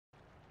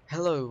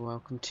Hello,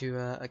 welcome to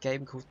a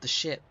game called The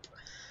Ship.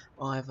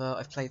 I've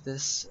played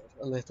this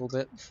a little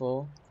bit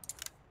before.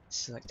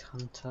 Select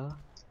Hunter,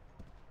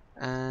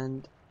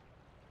 and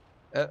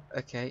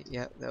okay,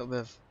 yeah, a little bit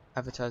of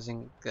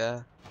advertising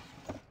there.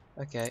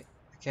 Okay,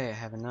 I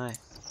have a knife.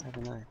 I have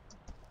a knife.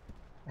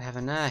 I have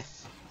a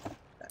knife.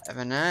 I have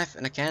a knife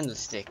and a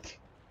candlestick.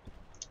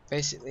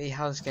 Basically,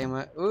 how this game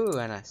works. Ooh,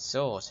 and a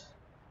sword.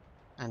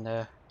 And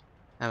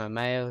I'm a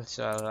male,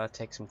 so I'll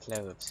take some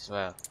clothes as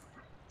well.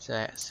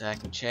 So I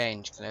can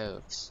change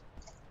clothes.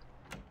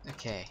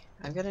 Okay,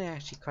 I'm getting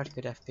actually quite a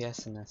good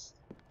FPS in this.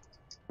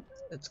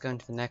 Let's go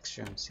into the next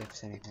room, see if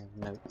there's anything of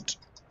note.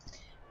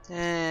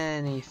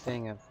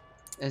 Anything of...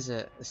 There's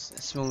a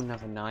small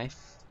another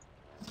knife.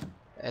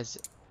 There's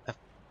a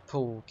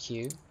pool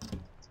cue.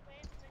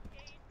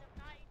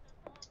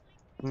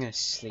 I'm gonna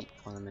sleep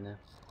while I'm in a...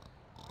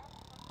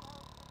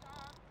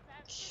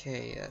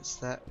 Okay, that's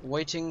that.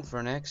 Waiting for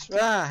an extra...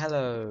 Ah,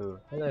 hello!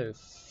 Hello,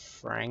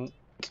 Frank.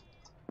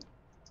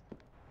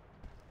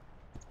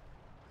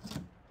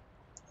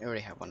 I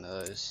already have one of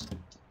those.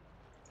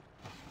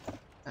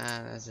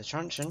 And there's a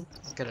truncheon.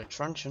 Let's get a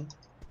truncheon.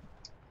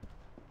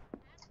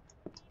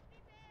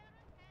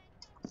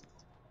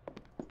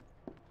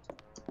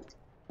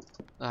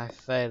 I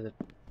failed at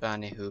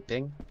bunny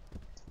hooping.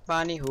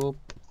 Bunny hoop.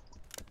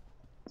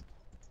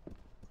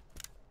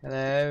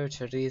 Hello,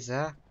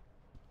 Teresa.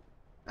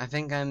 I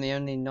think I'm the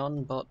only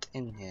non-bot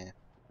in here.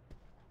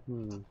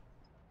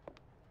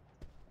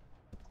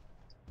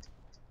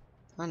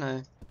 Oh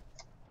no.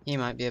 He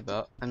might be a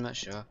bot, I'm not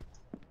sure.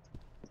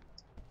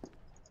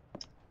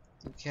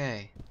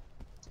 Okay.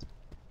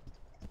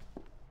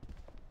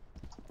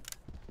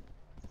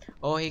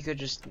 Or he could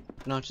just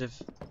not have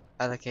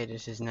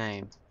allocated his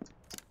name.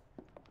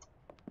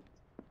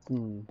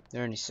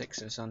 There are only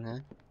 6 of us on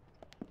here.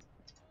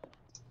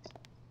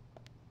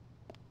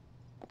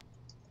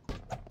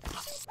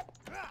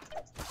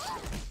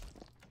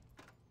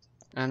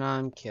 And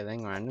I'm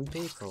killing random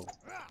people.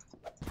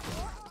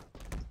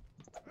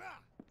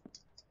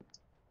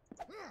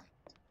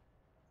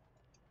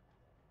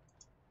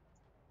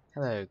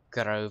 Hello,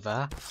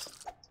 Grover.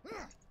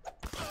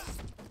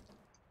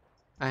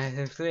 I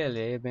have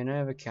clearly been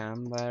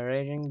overcome by a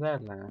raging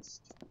bloodlust.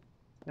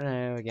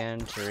 Hello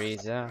again,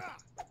 Teresa.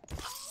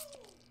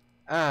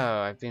 Oh,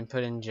 I've been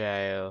put in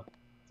jail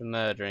for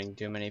murdering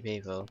too many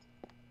people.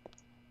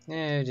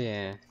 Oh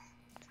dear.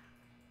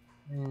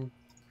 I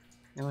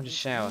want a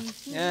shower.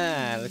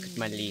 Ah, look at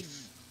my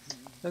leaf.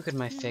 Look at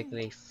my fig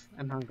leaf.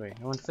 I'm hungry.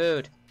 I want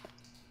food.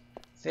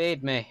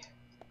 Feed me.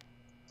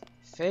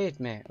 Feed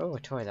me. Oh, a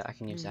toilet. I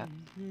can use that.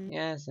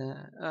 Yes.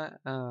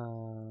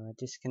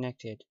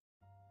 Disconnected.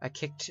 I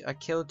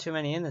killed too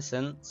many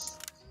innocents.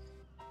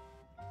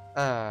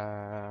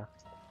 Okay.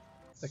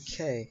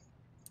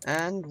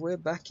 And we're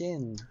back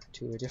in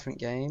to a different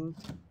game.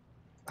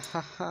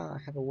 Haha, I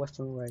have a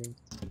weapon already.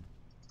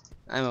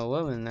 I'm a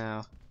woman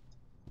now.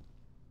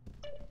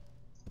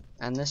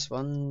 And this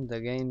one, the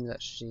game's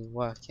actually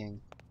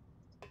working.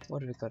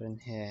 What have we got in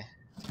here?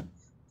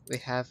 We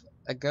have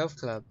a golf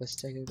club. Let's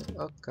take a look.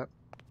 Oh god,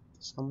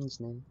 someone's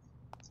name.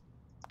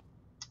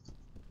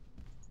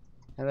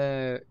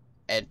 Hello,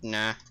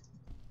 Edna.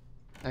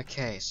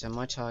 Okay, so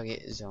my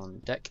target is on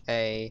deck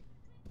A,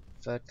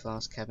 third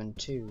class cabin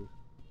 2.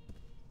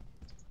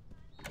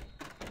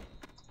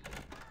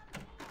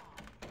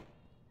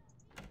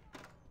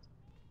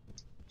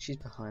 She's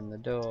behind the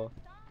door.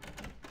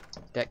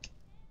 Deck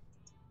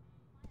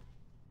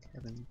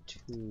cabin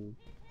 2.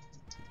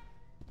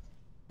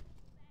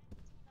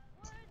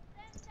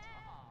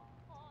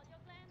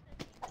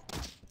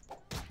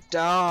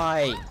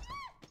 Die!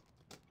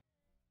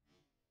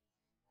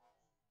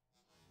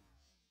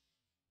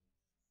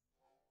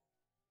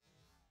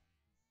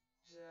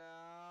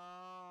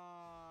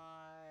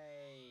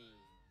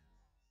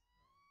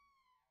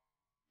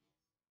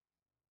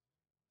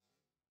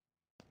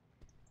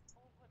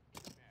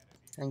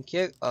 Thank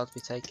you, I'll be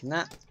taking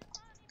that.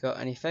 Got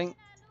anything?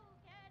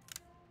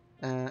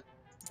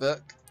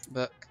 Book.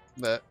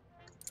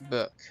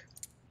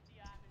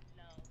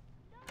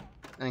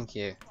 Thank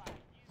you.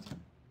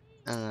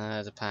 And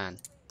there's a pan.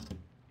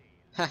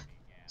 Ha!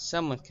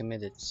 Someone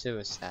committed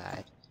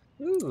suicide.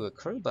 Ooh, a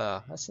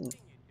crowbar. That's an...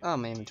 Oh,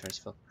 my inventory's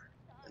full.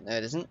 No,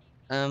 it isn't.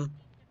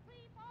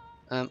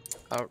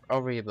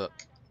 I'll read a book.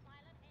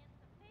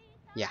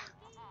 Yeah.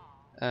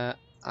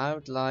 I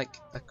would like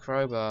a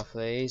crowbar,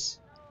 please.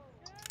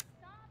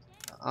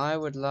 I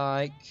would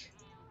like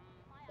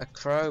a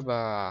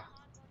crowbar.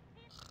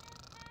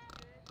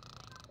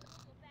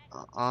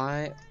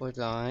 I would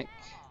like...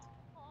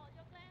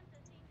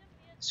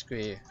 Screw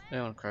you. I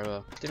don't want a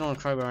crowbar. Didn't want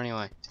a crowbar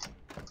anyway.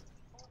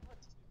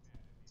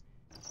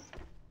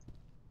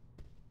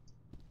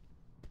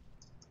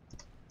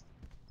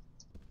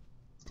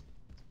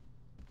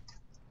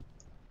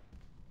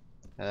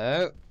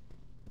 Hello?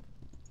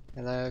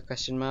 Hello,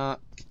 question mark.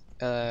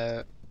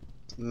 Hello,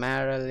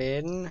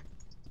 Marilyn.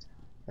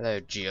 Hello,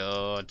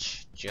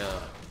 George.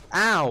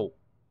 Ow!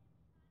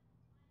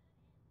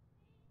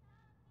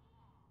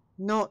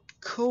 Not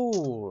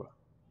cool.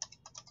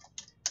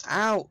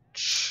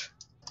 Ouch!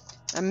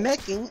 I'm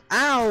making.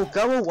 Ow!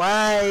 Go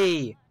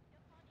away!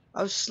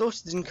 I was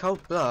slaughtered in cold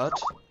blood.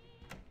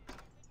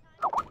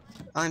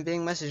 I'm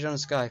being messaged on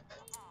Skype.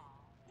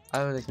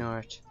 I will ignore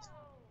it.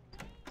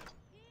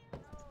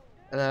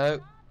 Hello?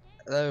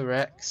 Hello,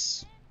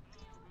 Rex.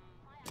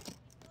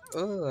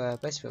 Oh,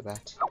 baseball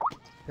bat.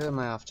 Who am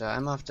I after?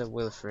 I'm after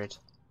Wilfred.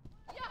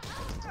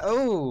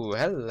 Oh,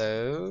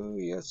 hello.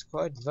 You're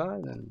quite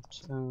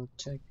violent. I'll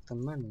take the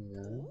money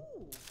though.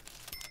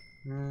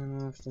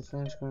 I'm after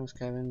French Cross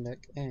Cabin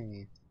Deck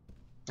A.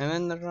 I'm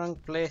in the wrong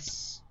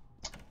place.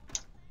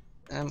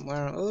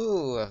 Where?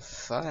 Oh, a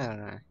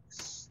fire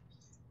axe.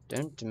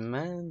 Don't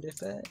mind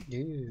if I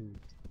do.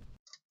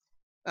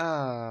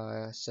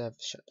 Ah, server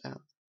shut down.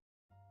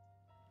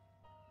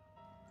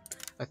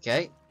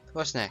 Okay,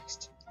 what's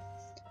next?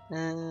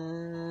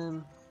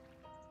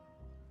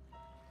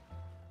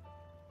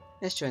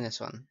 Let's join this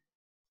one.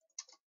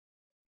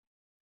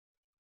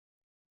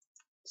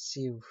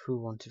 See who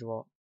wanted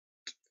what.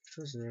 It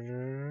was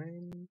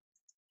rain.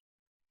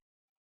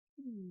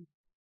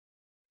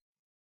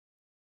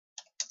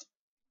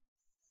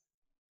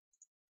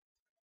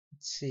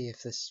 Let's see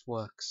if this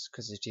works,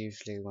 because it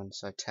usually,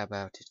 once I tab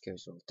out, it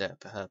goes all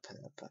derp herp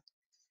herp. I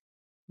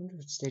wonder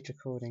if it stayed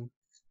recording.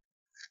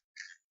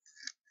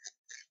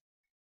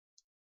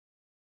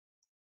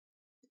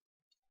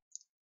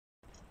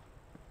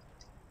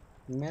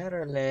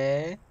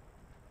 Merrily.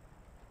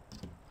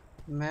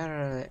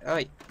 Merrily. Oh,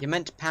 you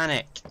meant to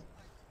panic.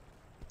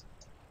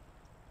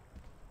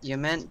 You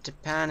meant to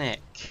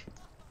panic.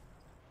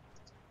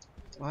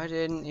 Why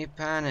didn't you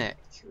panic?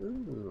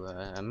 Ooh,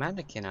 a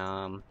mannequin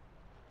arm.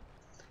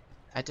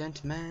 I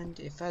don't mind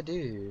if I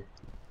do.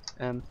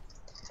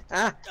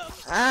 Ah!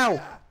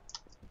 Ow!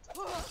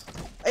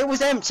 It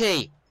was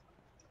empty!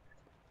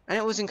 And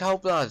it was in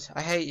cold blood.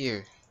 I hate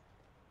you.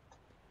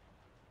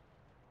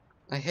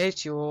 I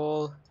hate you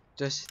all.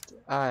 Just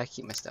I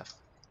keep my stuff.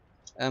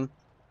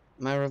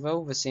 My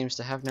revolver seems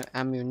to have no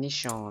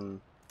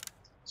ammunition.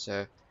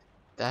 So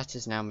that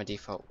is now my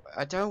default.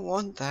 I don't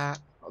want that.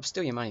 I'll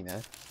steal your money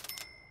though.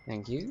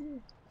 Thank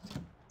you.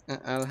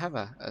 I'll have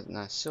a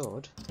nice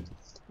sword.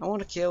 I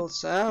want to kill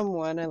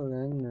someone,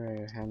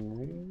 Henry.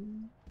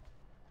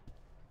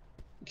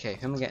 Okay,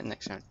 who am I getting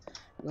next round?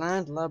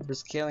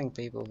 Landlubbers killing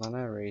people for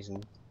no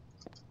reason.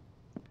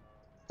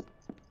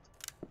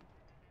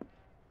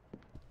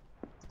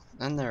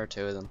 And there are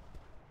two of them.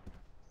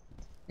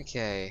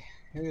 Okay,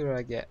 who do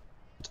I get?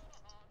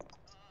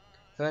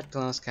 Third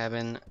class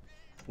cabin,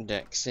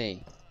 deck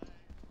C.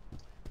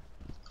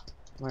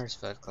 Where's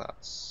third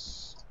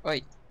class?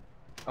 Wait,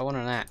 I want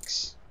an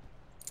axe.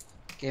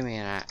 Give me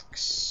an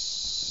axe.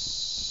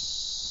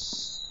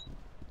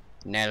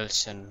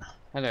 Nelson.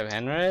 Hello,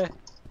 Henry.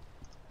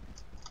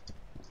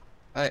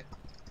 Hey.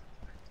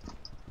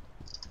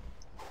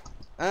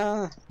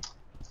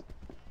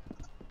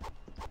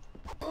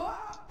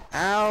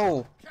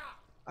 Ow!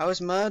 I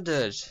was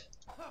murdered.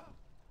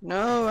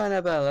 No,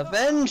 Annabelle,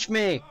 avenge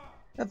me!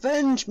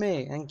 Avenge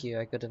me! Thank you,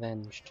 I got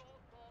avenged.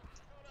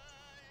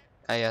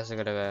 Ah, yes, I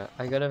got avenged.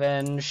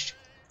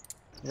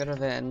 I got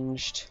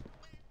avenged.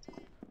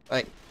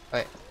 Wait,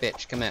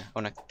 bitch, come here. I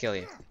wanna kill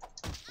you.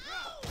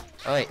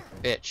 Wait,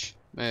 bitch,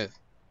 move.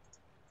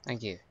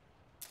 Thank you.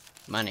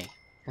 Money.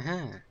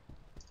 Haha.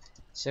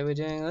 So we're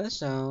doing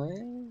this, are we?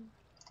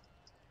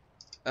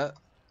 Oh,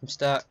 I'm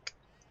stuck.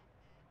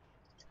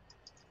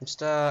 I'm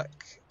stuck.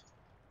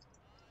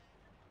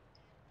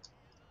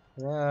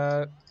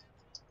 Hello?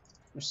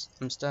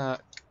 I'm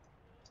stuck.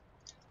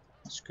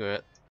 Screw it.